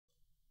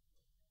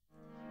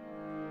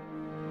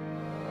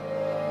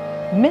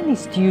Many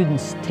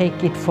students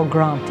take it for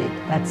granted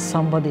that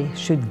somebody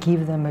should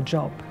give them a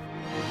job.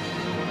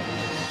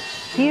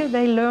 Here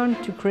they learn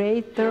to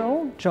create their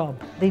own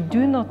job. They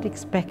do not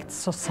expect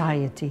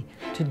society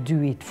to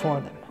do it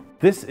for them.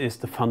 This is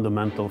the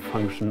fundamental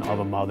function of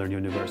a modern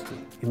university.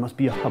 It must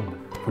be a hub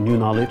for new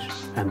knowledge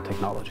and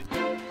technology.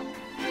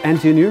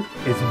 NTNU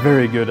is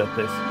very good at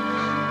this.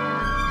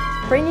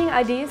 Bringing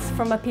ideas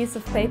from a piece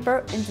of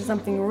paper into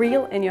something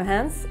real in your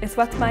hands is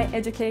what my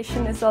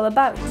education is all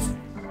about.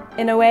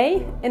 In a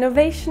way,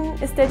 innovation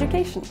is the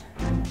education.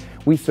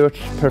 We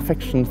search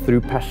perfection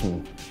through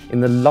passion.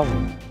 In the love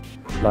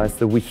lies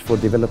the wish for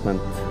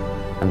development,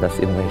 and that's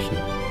innovation.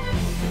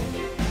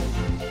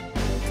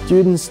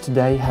 Students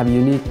today have a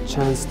unique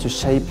chance to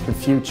shape the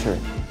future.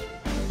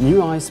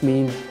 New eyes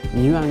mean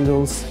new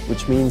angles,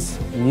 which means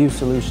new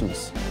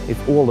solutions. It's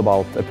all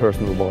about a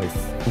personal voice.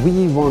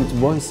 We want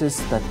voices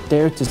that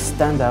dare to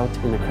stand out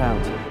in a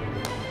crowd.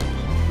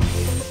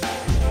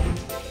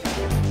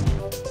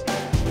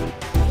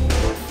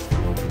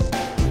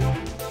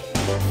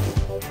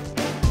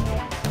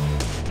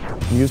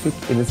 Music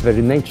in its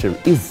very nature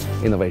is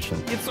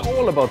innovation. It's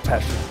all about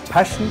passion.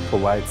 Passion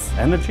provides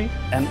energy,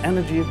 and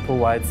energy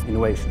provides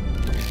innovation.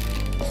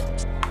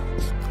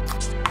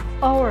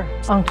 Our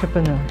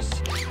entrepreneurs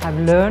have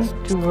learned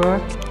to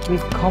work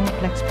with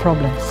complex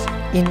problems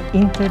in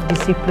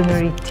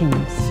interdisciplinary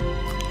teams.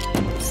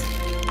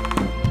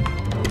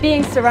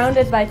 Being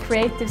surrounded by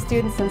creative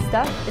students and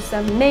staff is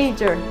a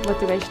major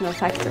motivational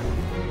factor.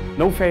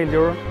 No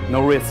failure,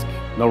 no risk.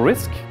 No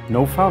risk,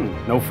 no fun.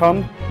 No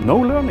fun, no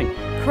learning.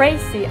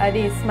 Crazy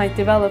ideas might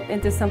develop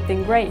into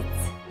something great.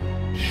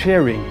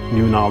 Sharing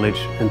new knowledge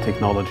and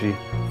technology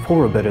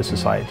for a better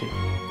society.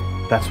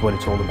 That's what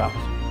it's all about.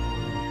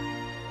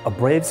 A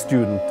brave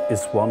student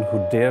is one who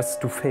dares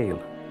to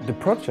fail. The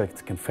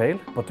project can fail,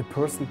 but the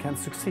person can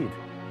succeed.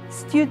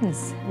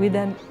 Students with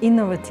an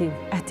innovative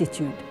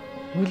attitude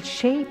will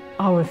shape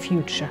our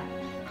future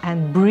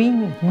and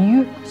bring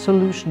new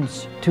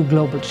solutions to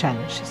global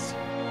challenges.